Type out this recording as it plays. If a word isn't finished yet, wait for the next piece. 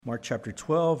Mark chapter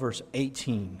 12, verse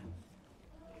 18.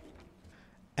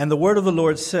 And the word of the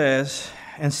Lord says,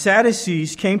 "And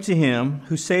Sadducees came to him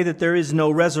who say that there is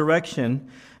no resurrection,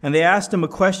 and they asked him a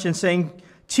question, saying,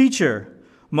 'Teacher,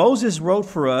 Moses wrote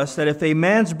for us that if a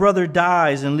man's brother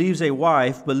dies and leaves a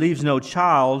wife, but leaves no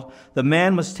child, the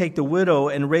man must take the widow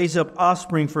and raise up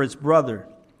offspring for its brother.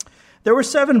 There were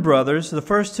 7 brothers. The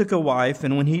first took a wife,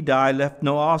 and when he died, left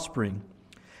no offspring.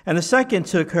 And the second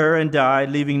took her and died,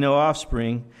 leaving no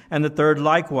offspring, and the third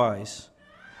likewise.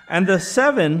 And the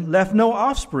 7 left no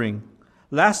offspring.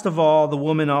 Last of all, the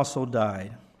woman also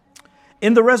died.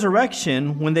 In the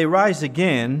resurrection, when they rise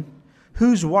again,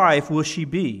 whose wife will she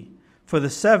be? For the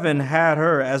 7 had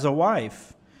her as a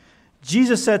wife.'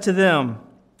 Jesus said to them,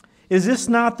 'Is this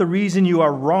not the reason you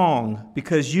are wrong,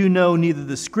 because you know neither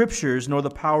the Scriptures nor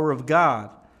the power of God?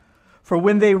 For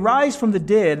when they rise from the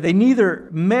dead, they neither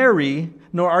marry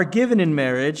nor are given in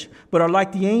marriage, but are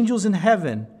like the angels in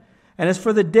heaven. And as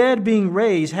for the dead being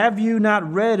raised, have you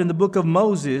not read in the book of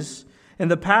Moses, in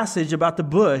the passage about the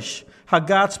bush, how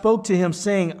God spoke to him,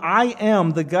 saying, 'I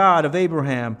am the God of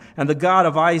Abraham, and the God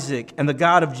of Isaac, and the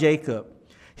God of Jacob'?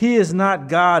 He is not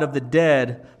God of the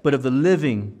dead, but of the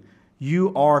living.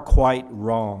 You are quite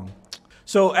wrong."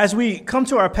 So as we come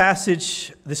to our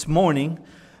passage this morning,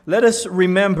 let us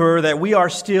remember that we are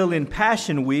still in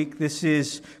Passion Week. This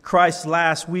is Christ's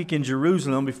last week in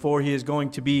Jerusalem before he is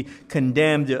going to be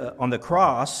condemned on the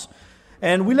cross.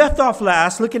 And we left off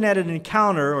last looking at an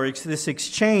encounter, or this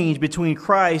exchange between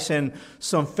Christ and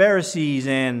some Pharisees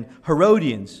and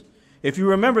Herodians. If you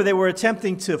remember, they were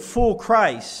attempting to fool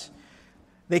Christ.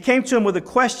 They came to him with a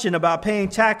question about paying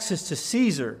taxes to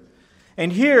Caesar.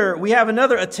 And here we have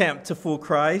another attempt to fool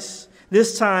Christ,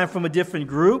 this time from a different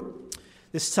group.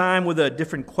 This time with a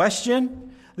different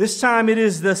question. This time it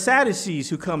is the Sadducees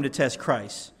who come to test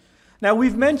Christ. Now,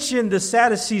 we've mentioned the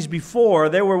Sadducees before.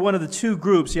 They were one of the 2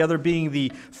 groups, the other being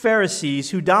the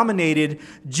Pharisees, who dominated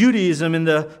Judaism in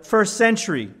the first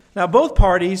century. Now, both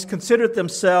parties considered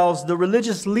themselves the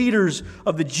religious leaders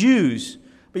of the Jews,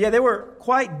 but yet they were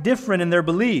quite different in their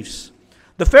beliefs.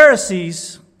 The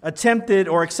Pharisees accepted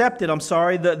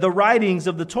the writings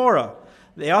of the Torah.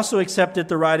 They also accepted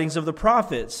the writings of the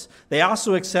prophets. They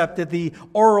also accepted the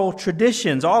oral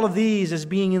traditions, all of these as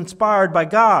being inspired by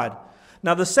God.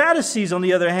 Now, the Sadducees, on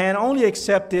the other hand, only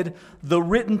accepted the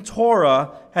written Torah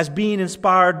as being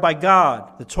inspired by God,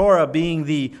 the Torah being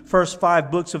the first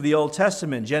 5 books of the Old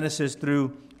Testament, Genesis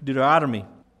through Deuteronomy.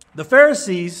 The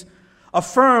Pharisees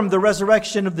affirmed the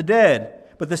resurrection of the dead,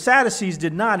 but the Sadducees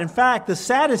did not. In fact, the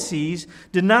Sadducees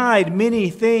denied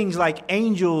many things like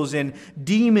angels and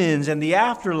demons and the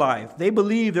afterlife. They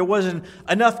believed there wasn't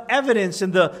enough evidence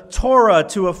in the Torah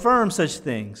to affirm such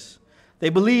things. They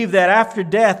believed that after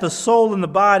death, the soul and the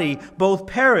body both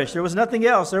perished. There was nothing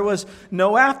else. There was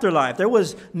no afterlife. There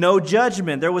was no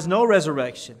judgment. There was no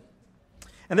resurrection.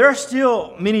 And there are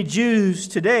still many Jews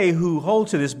today who hold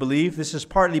to this belief. This is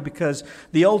partly because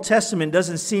the Old Testament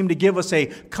doesn't seem to give us a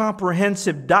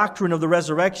comprehensive doctrine of the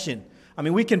resurrection. I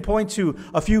mean, we can point to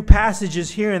a few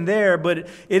passages here and there, but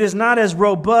it is not as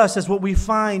robust as what we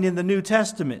find in the New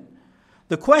Testament.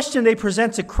 The question they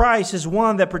present to Christ is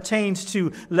one that pertains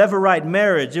to Levirate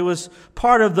marriage. It was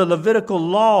part of the Levitical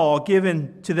law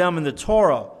given to them in the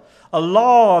Torah. A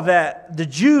law that the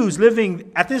Jews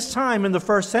living at this time in the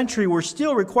first century were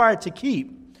still required to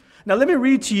keep. Now, let me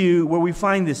read to you where we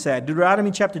find this at.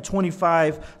 Deuteronomy chapter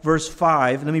 25, verse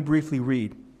 5. Let me briefly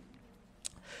read.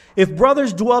 "If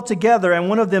brothers dwell together and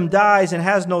one of them dies and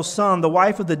has no son, the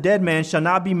wife of the dead man shall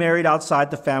not be married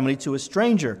outside the family to a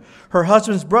stranger. Her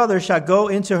husband's brother shall go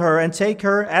into her and take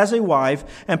her as a wife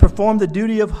and perform the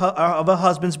duty of a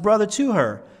husband's brother to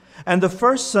her. And the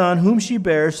first son whom she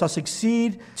bears shall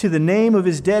succeed to the name of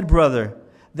his dead brother,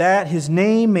 that his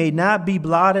name may not be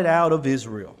blotted out of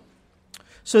Israel."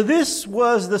 So this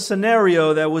was the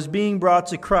scenario that was being brought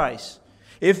to Christ.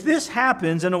 If this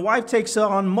happens and a wife takes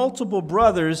on multiple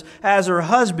brothers as her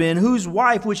husband, whose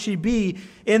wife would she be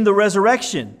in the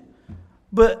resurrection?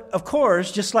 But of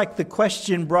course, just like the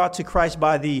question brought to Christ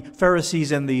by the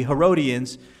Pharisees and the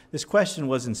Herodians, this question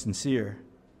wasn't sincere.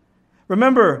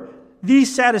 Remember,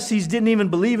 these Sadducees didn't even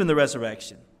believe in the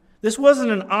resurrection. This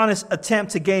wasn't an honest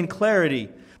attempt to gain clarity.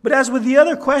 But as with the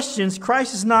other questions,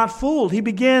 Christ is not fooled. He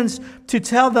begins to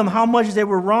tell them how much they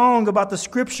were wrong about the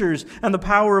Scriptures and the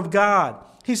power of God.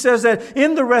 He says that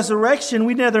in the resurrection,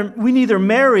 we neither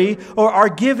marry or are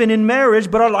given in marriage,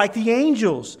 but are like the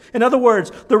angels. In other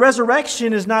words, the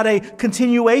resurrection is not a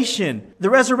continuation.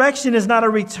 The resurrection is not a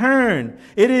return.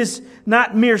 It is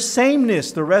not mere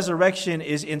sameness. The resurrection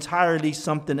is entirely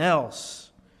something else.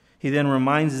 He then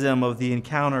reminds them of the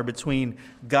encounter between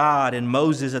God and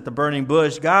Moses at the burning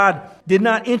bush. God did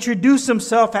not introduce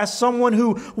himself as someone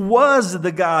who was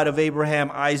the God of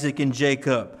Abraham, Isaac, and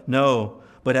Jacob. No,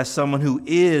 but as someone who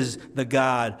is the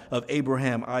God of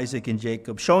Abraham, Isaac, and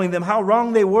Jacob, showing them how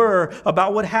wrong they were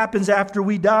about what happens after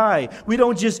we die. We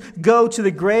don't just go to the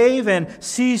grave and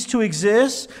cease to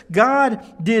exist. God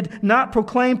did not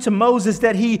proclaim to Moses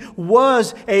that he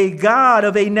was a God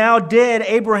of a now dead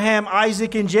Abraham,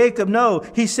 Isaac, and Jacob. No,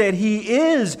 he said he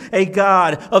is a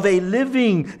God of a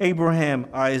living Abraham,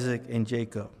 Isaac, and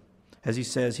Jacob. As he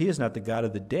says, he is not the God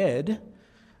of the dead,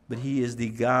 but he is the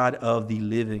God of the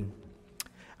living.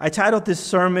 I titled this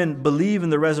sermon, Believe in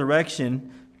the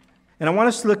Resurrection, and I want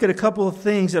us to look at a couple of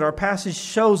things that our passage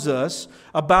shows us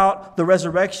about the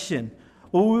resurrection.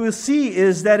 What we will see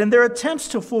is that in their attempts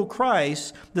to fool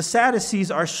Christ, the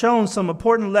Sadducees are shown some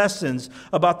important lessons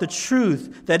about the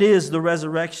truth that is the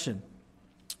resurrection.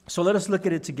 So let us look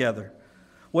at it together.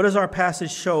 What does our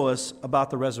passage show us about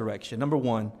the resurrection? Number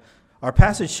one, our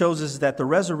passage shows us that the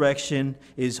resurrection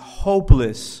is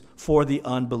hopeless for the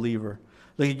unbeliever.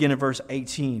 Look again at verse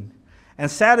 18.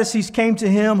 And Sadducees came to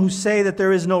him who say that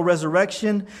there is no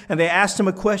resurrection. And they asked him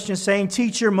a question saying,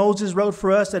 Teacher, Moses wrote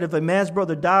for us that if a man's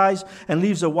brother dies and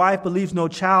leaves a wife but leaves no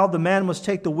child, the man must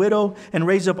take the widow and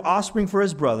raise up offspring for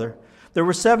his brother. There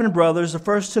were 7 brothers. The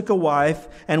first took a wife,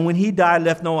 and when he died,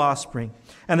 left no offspring.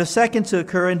 And the second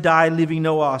took her and died, leaving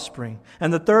no offspring.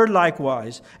 And the third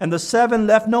likewise. And the 7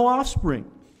 left no offspring.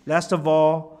 Last of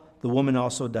all, the woman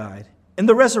also died. In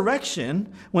the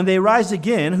resurrection, when they rise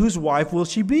again, whose wife will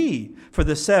she be? For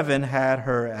the 7 had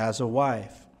her as a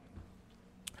wife.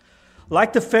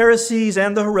 Like the Pharisees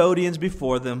and the Herodians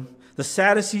before them, the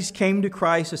Sadducees came to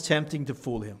Christ attempting to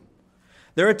fool him.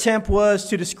 Their attempt was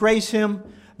to disgrace him.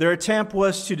 Their attempt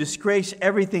was to disgrace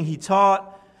everything he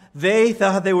taught. They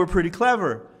thought they were pretty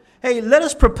clever. Hey, let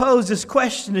us propose this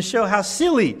question to show how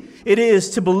silly it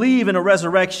is to believe in a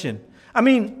resurrection. I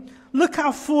mean, look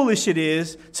how foolish it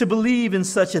is to believe in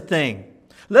such a thing.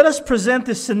 Let us present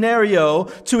this scenario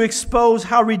to expose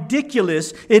how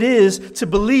ridiculous it is to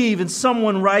believe in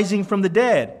someone rising from the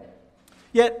dead.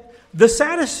 Yet, the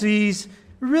Sadducees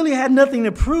really had nothing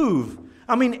to prove.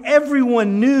 I mean,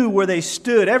 everyone knew where they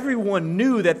stood. Everyone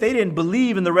knew that they didn't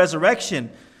believe in the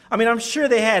resurrection. I mean, I'm sure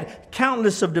they had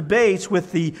countless of debates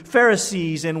with the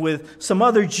Pharisees and with some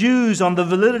other Jews on the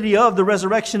validity of the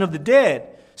resurrection of the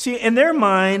dead. See, in their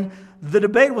mind, the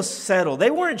debate was settled.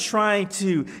 They weren't trying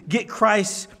to get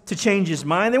Christ to change his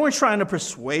mind. They weren't trying to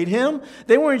persuade him.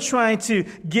 They weren't trying to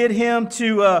get him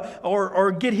to,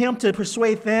 or get him to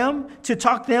persuade them, to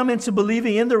talk them into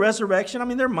believing in the resurrection. I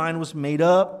mean, their mind was made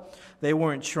up. They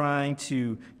weren't trying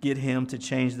to get him to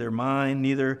change their mind.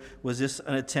 Neither was this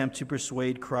an attempt to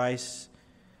persuade Christ,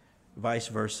 vice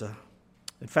versa.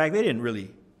 In fact, they didn't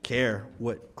really care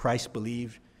what Christ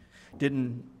believed.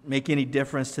 Didn't make any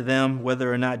difference to them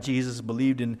whether or not Jesus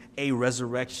believed in a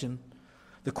resurrection.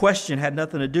 The question had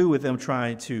nothing to do with them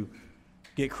trying to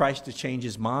get Christ to change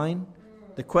his mind.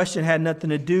 The question had nothing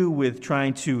to do with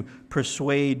trying to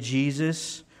persuade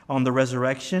Jesus on the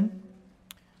resurrection.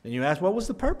 Then you ask, what was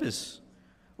the purpose?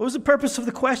 What was the purpose of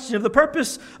the question? If the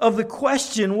purpose of the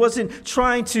question wasn't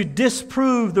trying to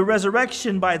disprove the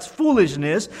resurrection by its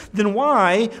foolishness, then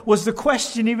why was the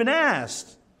question even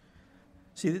asked?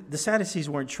 See, the Sadducees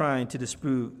weren't trying to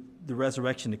disprove the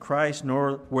resurrection to Christ,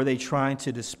 nor were they trying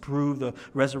to disprove the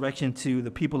resurrection to the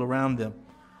people around them.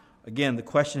 Again, the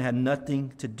question had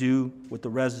nothing to do with the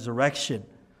resurrection.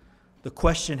 The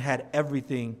question had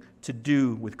everything to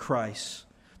do with Christ.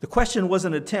 The question was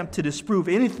an attempt to disprove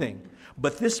anything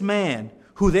but this man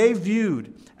who they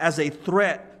viewed as a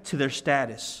threat to their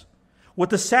status. What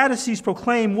the Sadducees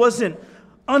proclaimed wasn't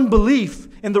unbelief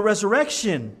in the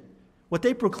resurrection. What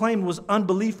they proclaimed was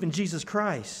unbelief in Jesus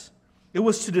Christ. It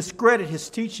was to discredit his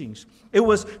teachings. It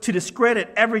was to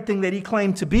discredit everything that he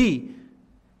claimed to be.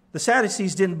 The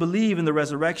Sadducees didn't believe in the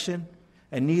resurrection,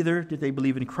 and neither did they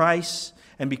believe in Christ.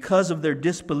 And because of their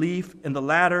disbelief in the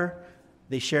latter,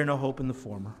 they share no hope in the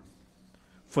former.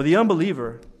 For the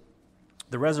unbeliever,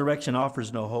 the resurrection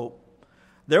offers no hope.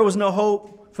 There was no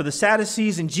hope for the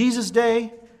Sadducees in Jesus'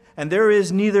 day, and there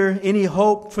is neither any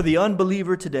hope for the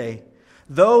unbeliever today.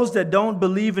 Those that don't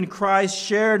believe in Christ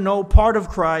share no part of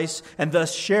Christ and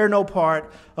thus share no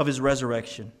part of his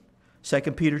resurrection. 2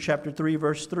 Peter chapter 3,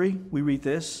 verse 3, we read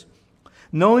this.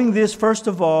 Knowing this, first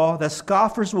of all, that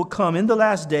scoffers will come in the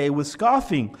last day with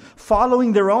scoffing,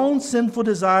 following their own sinful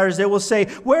desires. They will say,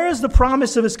 where is the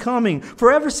promise of his coming? For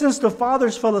ever since the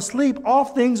fathers fell asleep, all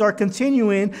things are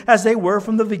continuing as they were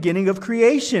from the beginning of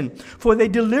creation. For they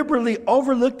deliberately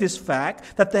overlooked this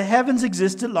fact that the heavens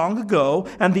existed long ago,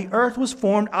 and the earth was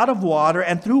formed out of water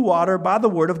and through water by the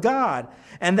word of God.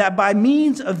 And that by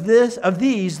means of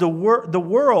these, the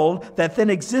world that then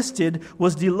existed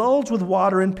was deluged with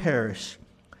water and perished.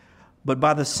 But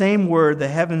by the same word, the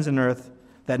heavens and earth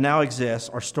that now exist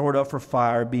are stored up for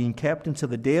fire, being kept until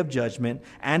the day of judgment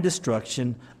and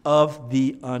destruction of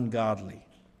the ungodly.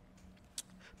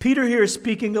 Peter here is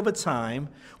speaking of a time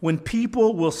when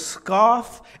people will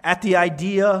scoff at the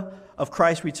idea of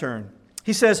Christ's return.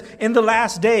 He says, in the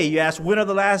last day, you ask, when are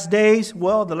the last days?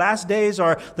 Well, the last days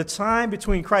are the time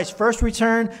between Christ's first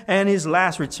return and his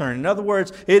last return. In other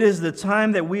words, it is the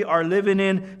time that we are living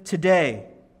in today.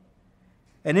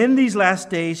 And in these last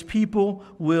days, people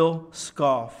will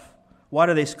scoff. Why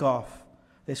do they scoff?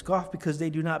 They scoff because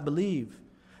they do not believe.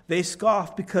 They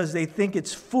scoff because they think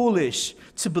it's foolish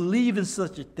to believe in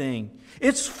such a thing.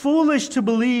 It's foolish to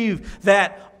believe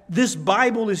that this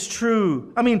Bible is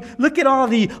true. I mean, look at all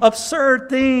the absurd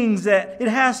things that it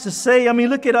has to say. I mean,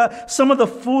 look at some of the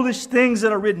foolish things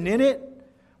that are written in it.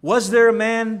 Was there a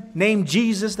man named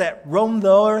Jesus that roamed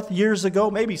the earth years ago?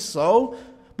 Maybe so.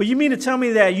 But you mean to tell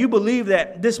me that you believe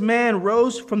that this man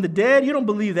rose from the dead? You don't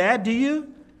believe that, do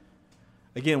you?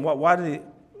 Again, why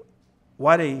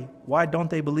don't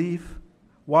they believe?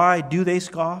 Why do they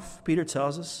scoff? Peter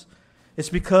tells us. It's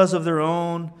because of their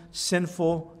own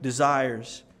sinful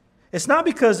desires. It's not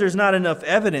because there's not enough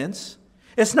evidence.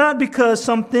 It's not because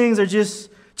some things are just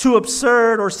too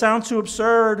absurd or sound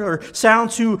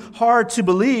too hard to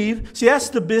believe. See, that's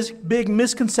the big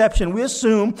misconception. We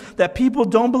assume that people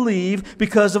don't believe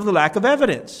because of the lack of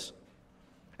evidence.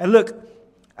 And look,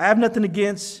 I have nothing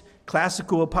against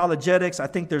classical apologetics. I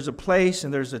think there's a place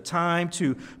and there's a time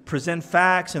to present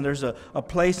facts, and there's a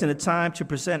place and a time to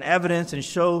present evidence and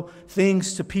show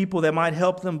things to people that might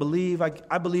help them believe.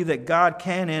 I believe that God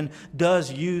can and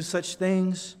does use such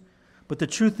things. But the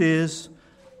truth is,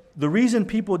 the reason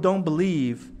people don't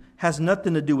believe has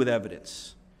nothing to do with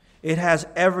evidence. It has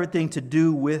everything to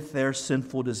do with their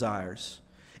sinful desires.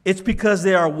 It's because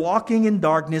they are walking in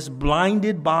darkness,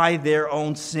 blinded by their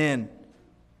own sin.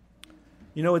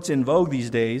 You know, it's in vogue these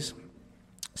days,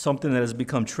 something that has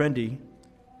become trendy.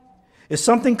 It's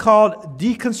something called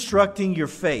deconstructing your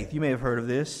faith. You may have heard of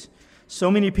this. So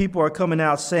many people are coming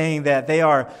out saying that they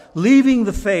are leaving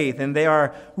the faith and they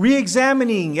are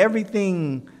re-examining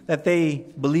everything that they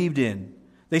believed in.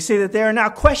 They say that they are now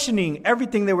questioning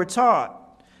everything they were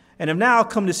taught and have now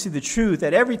come to see the truth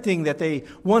that everything that they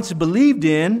once believed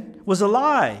in was a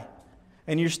lie.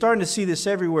 And you're starting to see this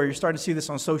everywhere. You're starting to see this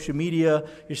on social media.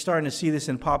 You're starting to see this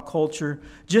in pop culture.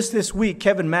 Just this week,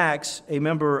 Kevin Max, a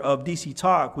member of DC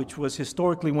Talk, which was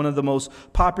historically one of the most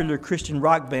popular Christian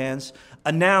rock bands,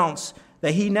 announced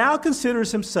that he now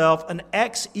considers himself an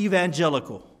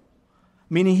ex-evangelical,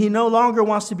 meaning he no longer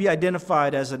wants to be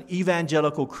identified as an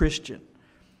evangelical Christian.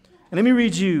 And let me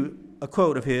read you a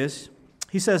quote of his.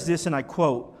 He says this, and I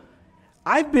quote,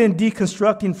 "I've been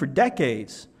deconstructing for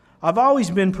decades. I've always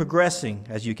been progressing,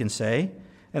 as you can say,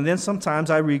 and then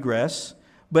sometimes I regress.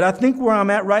 But I think where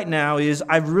I'm at right now is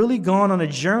I've really gone on a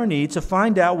journey to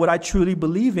find out what I truly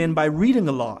believe in by reading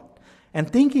a lot and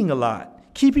thinking a lot,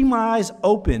 keeping my eyes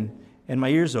open and my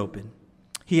ears open."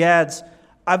 He adds,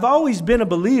 "I've always been a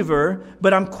believer,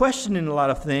 but I'm questioning a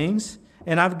lot of things,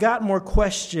 and I've got more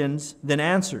questions than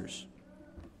answers."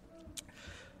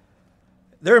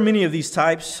 There are many of these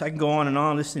types. I can go on and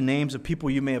on listing names of people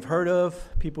you may have heard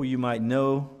of, people you might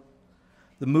know.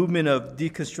 The movement of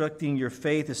deconstructing your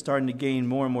faith is starting to gain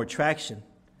more and more traction.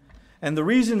 And the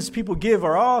reasons people give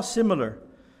are all similar.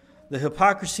 The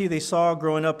hypocrisy they saw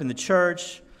growing up in the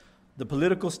church, the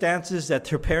political stances that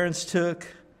their parents took,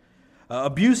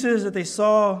 abuses that they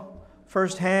saw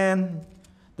firsthand,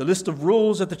 the list of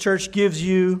rules that the church gives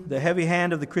you, the heavy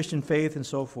hand of the Christian faith, and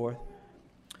so forth.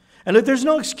 And look, there's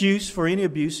no excuse for any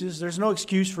abuses. There's no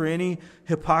excuse for any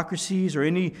hypocrisies or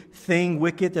anything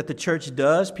wicked that the church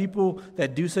does. People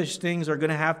that do such things are going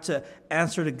to have to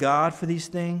answer to God for these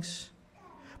things.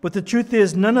 But the truth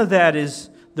is, none of that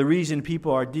is the reason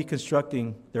people are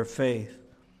deconstructing their faith.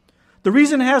 The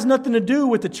reason has nothing to do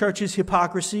with the church's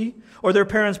hypocrisy or their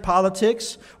parents'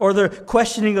 politics or their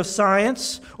questioning of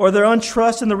science or their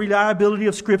untrust in the reliability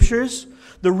of scriptures.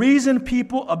 The reason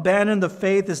people abandon the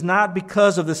faith is not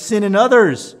because of the sin in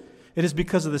others. It is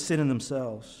because of the sin in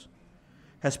themselves.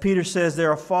 As Peter says, they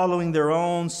are following their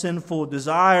own sinful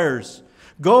desires.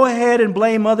 Go ahead and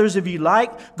blame others if you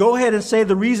like. Go ahead and say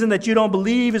the reason that you don't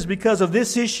believe is because of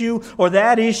this issue or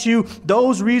that issue.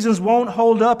 Those reasons won't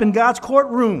hold up in God's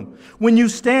courtroom. When you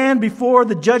stand before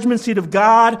the judgment seat of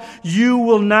God, you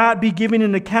will not be giving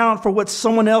an account for what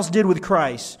someone else did with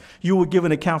Christ. You will give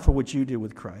an account for what you did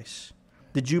with Christ.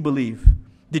 Did you believe?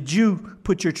 Did you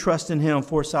put your trust in Him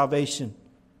for salvation?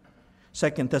 2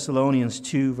 Thessalonians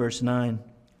 2, verse 9.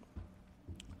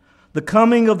 The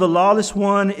coming of the lawless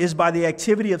one is by the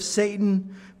activity of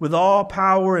Satan with all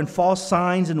power and false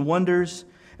signs and wonders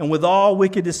and with all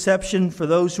wicked deception for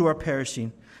those who are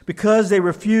perishing, because they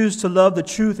refuse to love the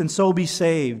truth and so be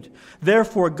saved.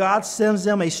 Therefore, God sends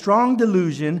them a strong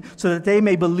delusion so that they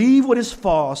may believe what is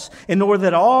false, in order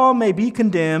that all may be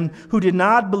condemned who did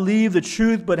not believe the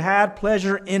truth but had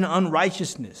pleasure in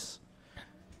unrighteousness.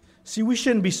 See, we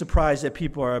shouldn't be surprised that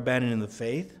people are abandoning the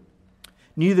faith.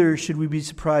 Neither should we be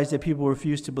surprised that people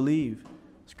refuse to believe.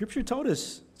 Scripture told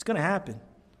us it's going to happen.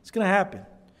 It's going to happen.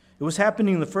 It was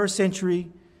happening in the first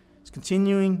century. It's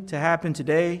continuing to happen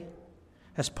today.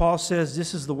 As Paul says,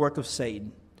 this is the work of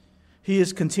Satan. He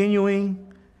is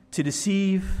continuing to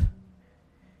deceive.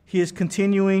 He is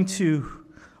continuing to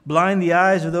blind the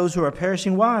eyes of those who are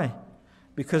perishing. Why?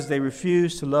 Because they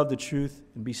refuse to love the truth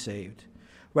and be saved.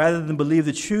 Rather than believe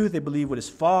the truth, they believe what is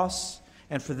false,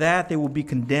 and for that they will be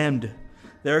condemned.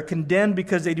 They are condemned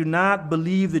because they do not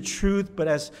believe the truth, but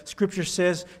as Scripture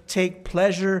says, take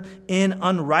pleasure in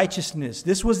unrighteousness.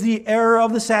 This was the error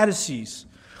of the Sadducees.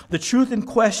 The truth in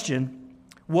question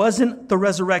wasn't the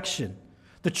resurrection.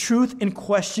 The truth in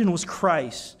question was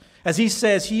Christ. As He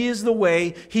says, He is the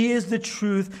way, He is the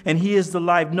truth, and He is the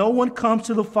life. No one comes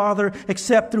to the Father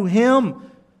except through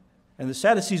Him. And the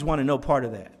Sadducees wanted no part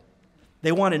of that.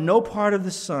 They wanted no part of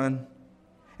the Son.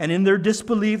 And in their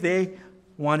disbelief, they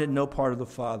wanted no part of the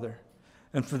Father.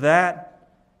 And for that,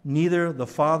 neither the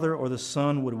Father or the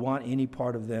Son would want any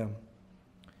part of them.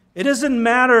 It doesn't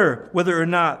matter whether or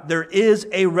not there is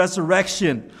a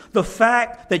resurrection. The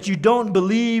fact that you don't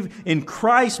believe in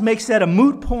Christ makes that a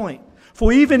moot point.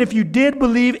 For even if you did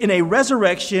believe in a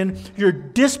resurrection, your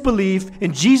disbelief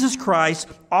in Jesus Christ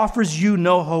offers you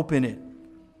no hope in it.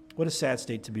 What a sad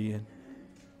state to be in.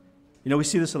 You know, we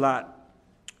see this a lot.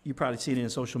 You probably see it in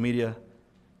social media.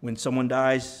 When someone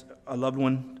dies, a loved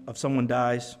one of someone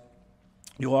dies,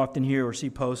 you'll often hear or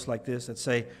see posts like this that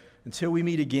say, "Until we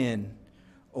meet again,"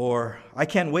 or "I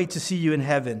can't wait to see you in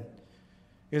heaven."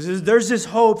 Because there's this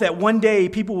hope that one day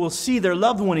people will see their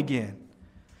loved one again.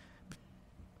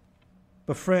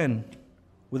 But friend,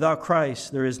 without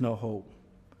Christ, there is no hope.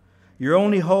 Your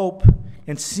only hope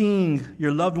in seeing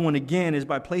your loved one again is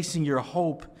by placing your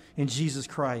hope in Jesus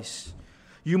Christ.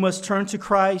 You must turn to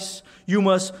Christ. You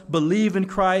must believe in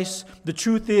Christ. The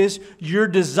truth is, your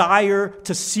desire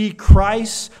to see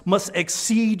Christ must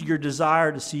exceed your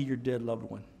desire to see your dead loved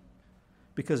one.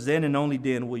 Because then and only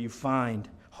then will you find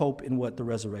hope in what the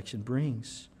resurrection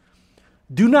brings.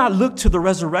 Do not look to the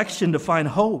resurrection to find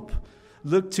hope.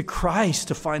 Look to Christ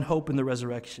to find hope in the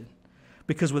resurrection.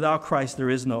 Because without Christ, there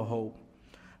is no hope.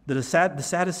 The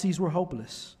Sadducees were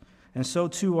hopeless. And so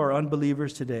too are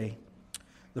unbelievers today.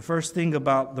 The first thing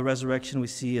about the resurrection we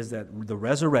see is that the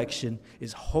resurrection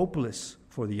is hopeless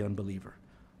for the unbeliever.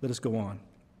 Let us go on.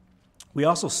 We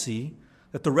also see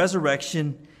that the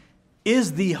resurrection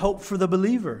is the hope for the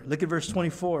believer. Look at verse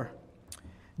 24.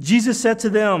 Jesus said to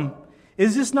them,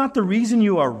 "Is this not the reason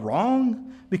you are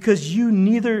wrong? Because you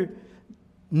neither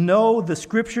know the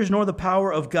Scriptures nor the power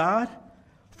of God?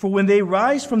 For when they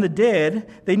rise from the dead,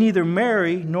 they neither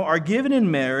marry nor are given in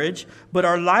marriage, but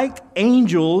are like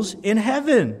angels in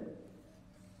heaven."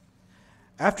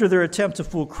 After their attempt to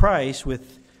fool Christ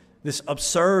with this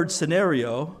absurd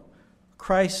scenario,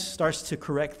 Christ starts to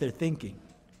correct their thinking.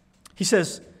 He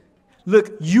says,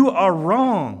 "Look, you are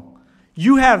wrong.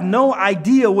 You have no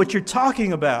idea what you're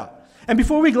talking about." And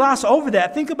before we gloss over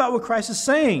that, think about what Christ is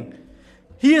saying.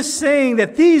 He is saying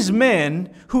that these men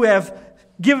who have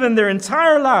given their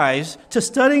entire lives to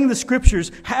studying the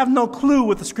Scriptures have no clue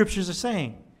what the Scriptures are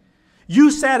saying.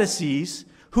 You Sadducees,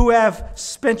 who have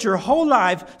spent your whole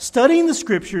life studying the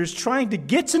Scriptures, trying to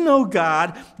get to know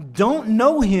God, don't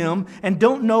know Him and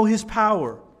don't know His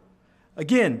power.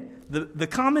 Again, the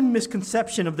common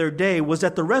misconception of their day was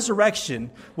that the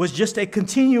resurrection was just a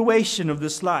continuation of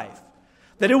this life.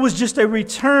 That it was just a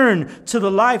return to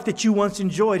the life that you once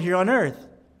enjoyed here on earth.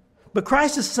 But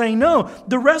Christ is saying, no,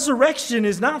 the resurrection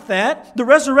is not that. The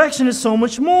resurrection is so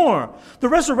much more. The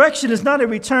resurrection is not a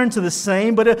return to the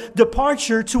same, but a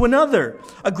departure to another,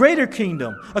 a greater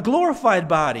kingdom, a glorified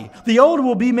body. The old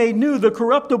will be made new. The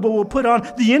corruptible will put on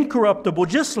the incorruptible,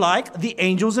 just like the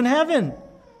angels in heaven.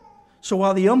 So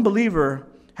while the unbeliever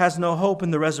has no hope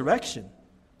in the resurrection.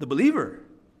 The believer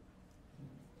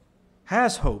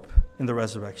has hope in the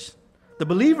resurrection. The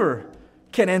believer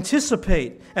can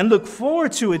anticipate and look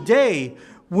forward to a day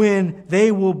when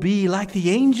they will be like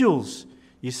the angels.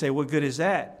 You say, what good is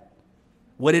that?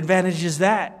 What advantage is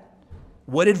that?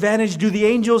 What advantage do the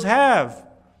angels have?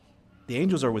 The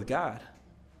angels are with God.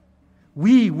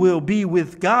 We will be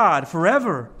with God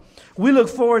forever. We look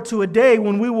forward to a day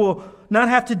when we will not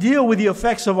have to deal with the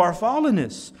effects of our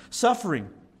fallenness, suffering,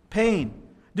 pain,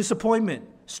 disappointment,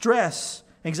 stress,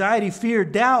 anxiety, fear,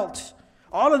 doubt.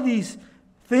 All of these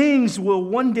things will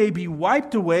one day be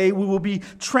wiped away. We will be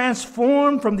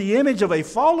transformed from the image of a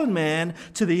fallen man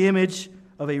to the image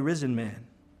of a risen man.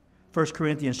 1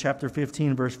 Corinthians chapter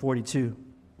 15, verse 42.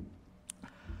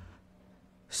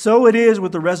 So it is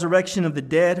with the resurrection of the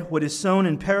dead. What is sown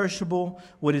imperishable,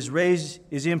 what is raised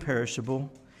is imperishable.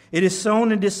 It is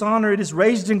sown in dishonor, it is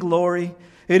raised in glory.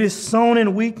 It is sown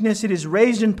in weakness, it is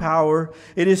raised in power.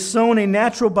 It is sown a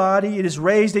natural body, it is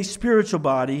raised a spiritual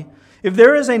body. If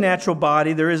there is a natural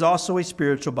body, there is also a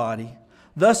spiritual body.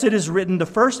 Thus it is written, the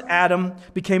first Adam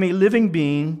became a living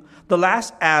being, the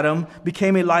last Adam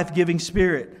became a life-giving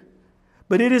spirit.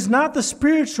 But it is not the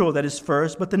spiritual that is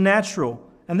first, but the natural,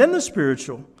 and then the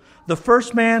spiritual. The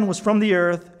first man was from the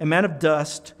earth, a man of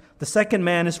dust. The second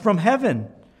man is from heaven.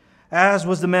 As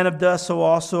was the man of dust, so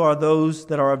also are those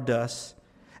that are of dust.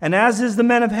 And as is the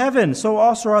man of heaven, so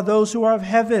also are those who are of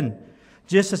heaven.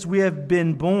 Just as we have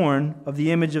been born of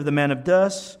the image of the man of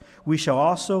dust, we shall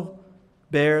also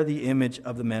bear the image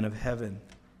of the man of heaven.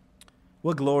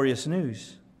 What glorious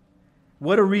news.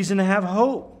 What a reason to have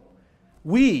hope.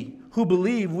 We who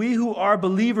believe, we who are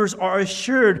believers, are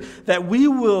assured that we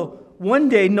will one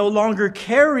day no longer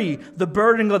carry the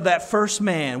burden of that first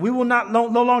man. We will no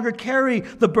longer carry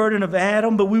the burden of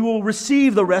Adam, but we will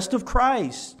receive the rest of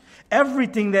Christ.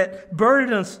 Everything that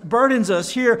burdens us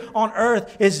here on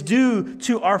earth is due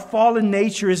to our fallen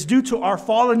nature, is due to our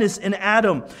fallenness in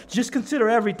Adam. Just consider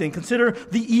everything. Consider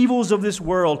the evils of this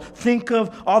world. Think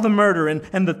of all the murder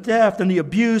and the theft and the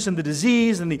abuse and the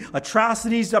disease and the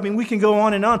atrocities. I mean, we can go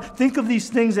on and on. Think of these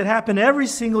things that happen every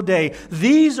single day.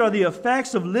 These are the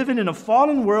effects of living in a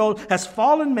fallen world as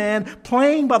fallen man,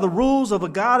 playing by the rules of a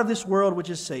god of this world, which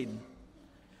is Satan.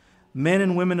 Men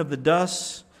and women of the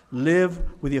dust live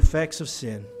with the effects of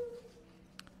sin.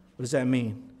 What does that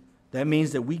mean? That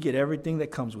means that we get everything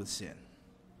that comes with sin.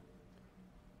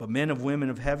 But men and women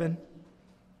of heaven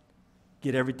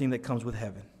get everything that comes with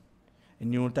heaven.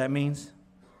 And you know what that means?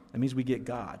 That means we get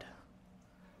God.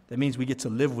 That means we get to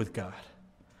live with God.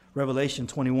 Revelation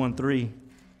 21:3.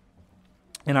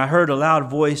 And I heard a loud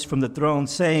voice from the throne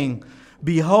saying,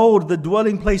 behold, the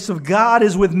dwelling place of God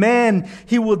is with man.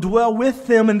 He will dwell with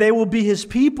them, and they will be his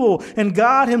people. And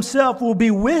God himself will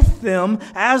be with them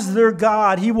as their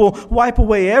God. He will wipe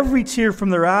away every tear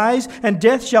from their eyes, and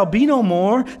death shall be no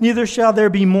more. Neither shall there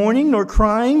be mourning, nor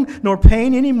crying, nor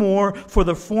pain any more, for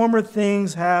the former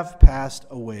things have passed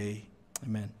away.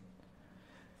 Amen.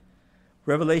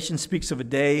 Revelation speaks of a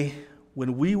day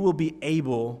when we will be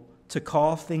able to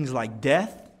call things like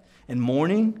death and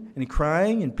mourning and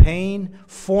crying and pain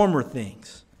former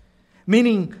things.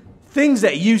 Meaning things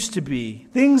that used to be,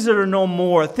 things that are no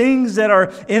more, things that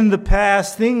are in the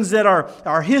past, things that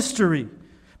are history.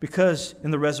 Because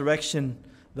in the resurrection,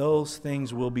 those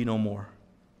things will be no more.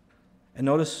 And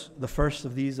notice the first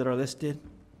of these that are listed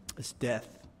is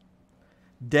death.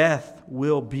 Death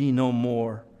will be no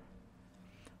more.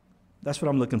 That's what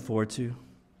I'm looking forward to.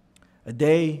 A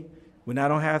day when I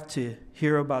don't have to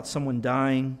hear about someone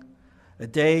dying. A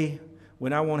day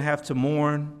when I won't have to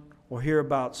mourn or hear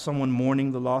about someone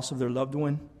mourning the loss of their loved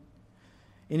one.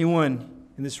 Anyone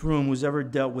in this room who's ever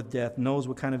dealt with death knows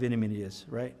what kind of enemy it is,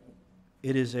 right?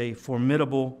 It is a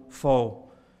formidable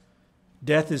foe.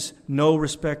 Death is no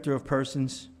respecter of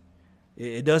persons.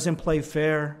 It doesn't play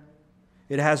fair.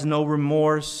 It has no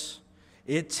remorse.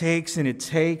 It takes and it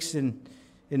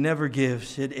never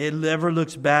gives. It never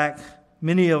looks back.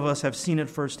 Many of us have seen it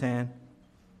firsthand.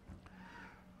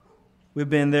 We've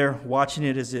been there watching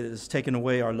it as it is taken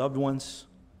away our loved ones,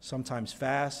 sometimes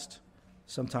fast,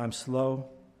 sometimes slow.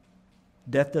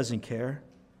 Death doesn't care.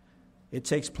 It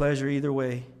takes pleasure either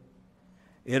way.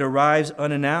 It arrives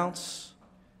unannounced,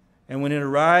 and when it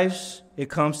arrives, it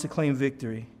comes to claim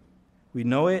victory. We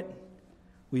know it.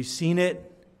 We've seen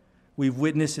it. We've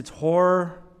witnessed its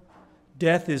horror.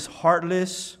 Death is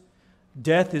heartless.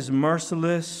 Death is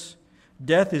merciless.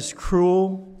 Death is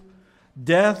cruel.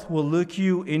 Death will look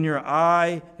you in your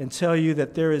eye and tell you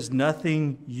that there is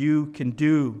nothing you can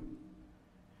do.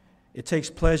 It takes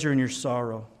pleasure in your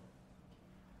sorrow.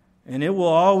 And it will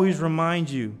always remind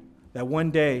you that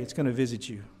one day it's going to visit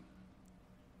you.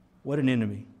 What an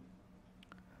enemy.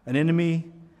 An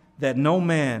enemy that no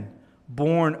man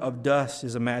born of dust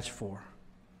is a match for.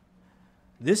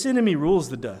 This enemy rules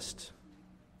the dust.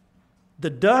 The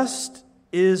dust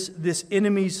is this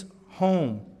enemy's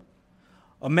home.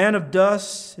 A man of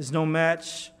dust is no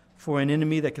match for an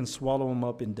enemy that can swallow him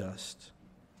up in dust.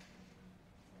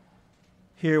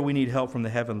 Here we need help from the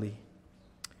heavenly.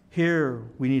 Here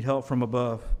we need help from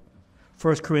above.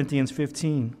 1 Corinthians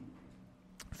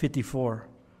 15:54.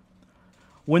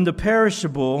 When the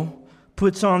perishable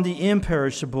puts on the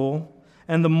imperishable,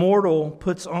 and the mortal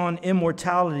puts on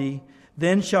immortality,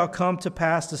 then shall come to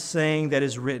pass the saying that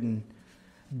is written,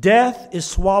 Death is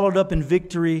swallowed up in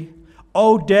victory.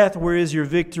 O death, where is your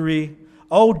victory?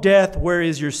 O death, where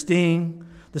is your sting?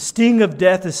 The sting of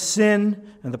death is sin,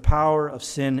 and the power of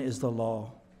sin is the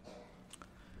law.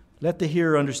 Let the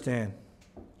hearer understand.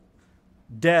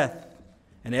 Death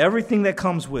and everything that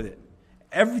comes with it,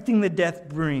 everything that death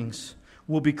brings,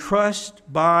 will be crushed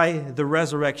by the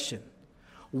resurrection.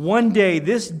 One day,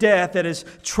 this death that has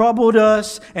troubled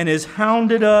us and has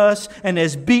hounded us and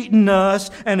has beaten us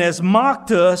and has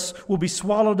mocked us will be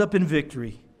swallowed up in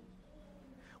victory.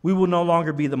 We will no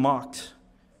longer be the mocked.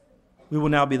 We will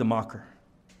now be the mocker.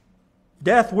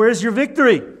 Death, where is your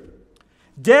victory?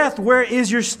 Death, where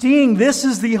is your sting? This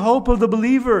is the hope of the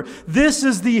believer. This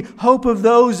is the hope of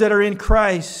those that are in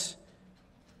Christ.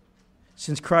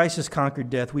 Since Christ has conquered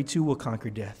death, we too will conquer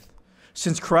death.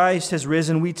 Since Christ has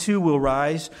risen, we too will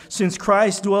rise. Since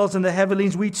Christ dwells in the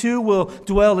heavenlies, we too will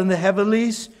dwell in the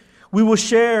heavenlies. We will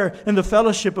share in the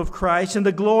fellowship of Christ and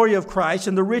the glory of Christ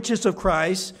and the riches of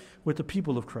Christ with the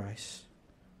people of Christ.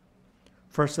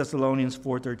 1 Thessalonians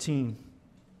 4:13,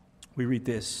 we read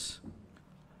this.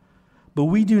 But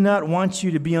we do not want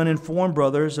you to be uninformed,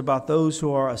 brothers, about those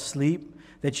who are asleep,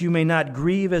 that you may not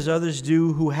grieve as others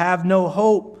do who have no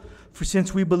hope. For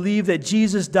since we believe that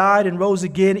Jesus died and rose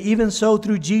again, even so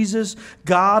through Jesus,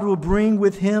 God will bring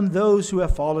with him those who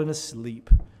have fallen asleep.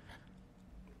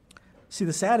 See,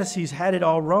 the Sadducees had it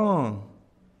all wrong.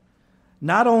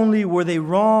 Not only were they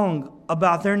wrong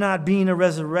about there not being a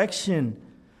resurrection,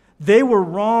 they were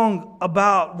wrong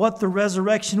about what the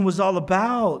resurrection was all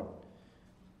about.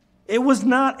 It was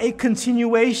not a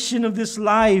continuation of this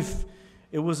life.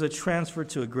 It was a transfer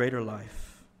to a greater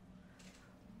life,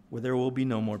 where there will be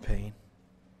no more pain,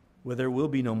 where there will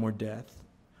be no more death,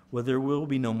 where there will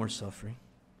be no more suffering.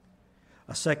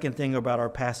 A second thing about our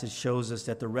passage shows us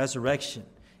that the resurrection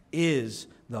is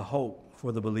the hope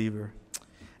for the believer.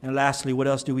 And lastly, what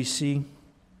else do we see?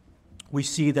 We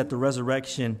see that the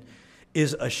resurrection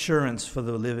is assurance for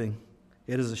the living.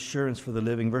 It is assurance for the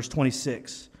living. Verse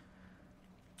 26.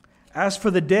 As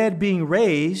for the dead being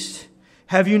raised,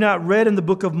 have you not read in the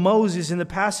book of Moses, in the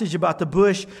passage about the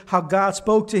bush, how God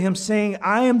spoke to him saying,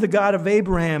 I am the God of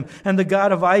Abraham and the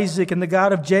God of Isaac and the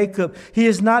God of Jacob. He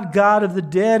is not God of the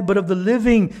dead, but of the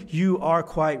living. You are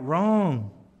quite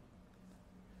wrong.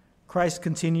 Christ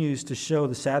continues to show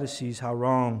the Sadducees how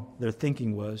wrong their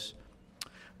thinking was.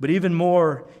 But even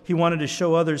more, he wanted to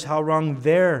show others how wrong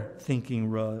their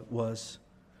thinking was.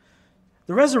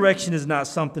 The resurrection is not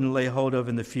something to lay hold of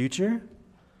in the future.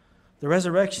 The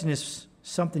resurrection is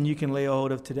something you can lay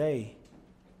hold of today.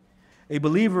 A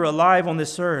believer alive on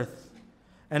this earth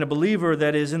and a believer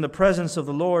that is in the presence of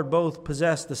the Lord both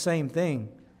possess the same thing.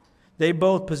 They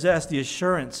both possess the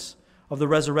assurance of the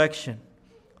resurrection.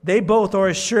 They both are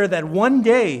assured that one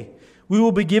day we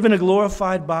will be given a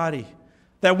glorified body.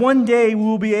 That one day we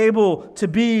will be able to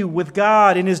be with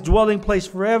God in his dwelling place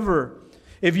forever.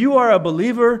 If you are a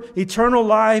believer, eternal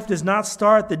life does not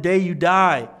start the day you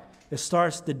die. It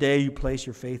starts the day you place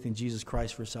your faith in Jesus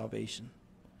Christ for salvation.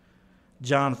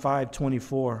 John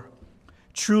 5:24.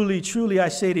 Truly, truly, I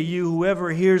say to you, whoever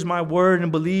hears my word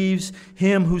and believes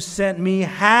him who sent me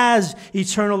has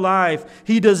eternal life.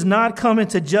 He does not come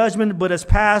into judgment, but has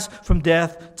passed from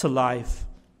death to life.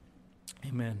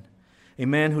 Amen. A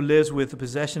man who lives with the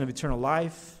possession of eternal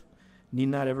life need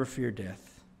not ever fear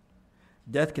death.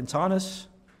 Death can taunt us.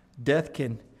 Death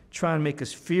can try and make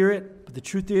us fear it. But the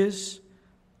truth is,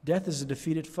 death is a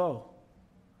defeated foe.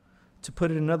 To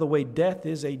put it another way, death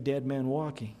is a dead man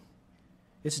walking.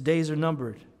 Its days are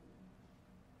numbered.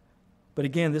 But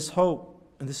again, this hope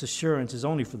and this assurance is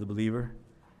only for the believer.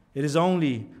 It is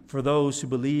only for those who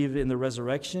believe in the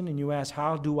resurrection. And you ask,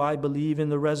 how do I believe in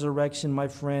the resurrection, my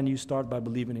friend? You start by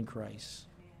believing in Christ.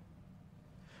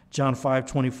 John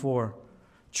 5:24.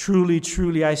 Truly,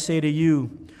 truly, I say to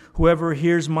you, whoever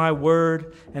hears my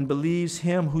word and believes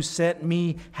him who sent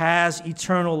me has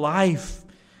eternal life.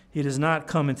 He does not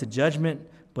come into judgment,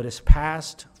 but is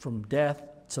passed from death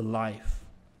to life.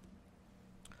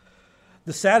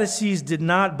 The Sadducees did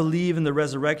not believe in the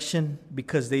resurrection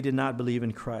because they did not believe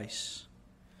in Christ.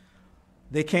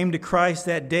 They came to Christ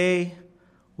that day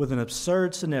with an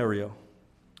absurd scenario.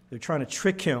 They're trying to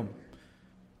trick him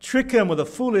with a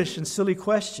foolish and silly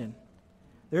question.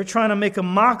 They're trying to make a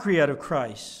mockery out of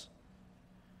Christ.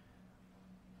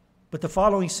 But the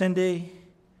following Sunday,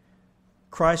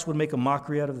 Christ would make a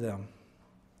mockery out of them.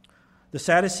 The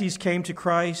Sadducees came to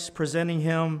Christ presenting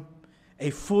him a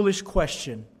foolish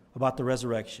question about the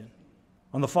resurrection.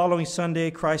 On the following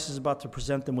Sunday, Christ is about to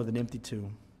present them with an empty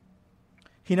tomb.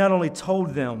 He not only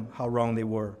told them how wrong they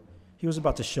were, he was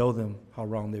about to show them how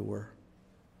wrong they were.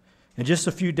 In just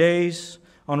a few days,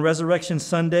 on Resurrection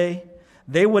Sunday,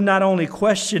 they would not only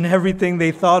question everything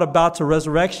they thought about the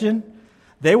resurrection,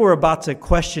 they were about to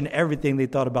question everything they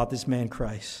thought about this man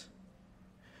Christ.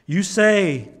 You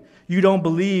say you don't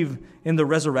believe in the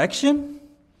resurrection?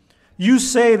 You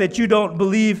say that you don't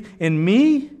believe in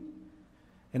me?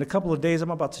 In a couple of days,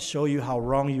 I'm about to show you how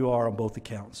wrong you are on both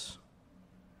accounts.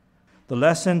 The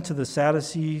lesson to the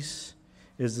Sadducees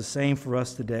is the same for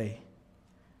us today.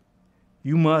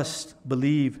 You must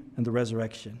believe in the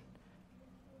resurrection.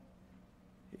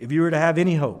 If you were to have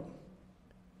any hope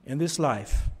in this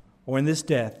life or in this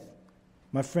death,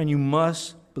 my friend, you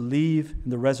must believe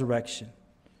in the resurrection.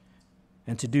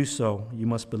 And to do so, you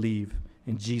must believe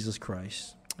in Jesus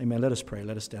Christ. Amen. Let us pray.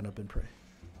 Let us stand up and pray.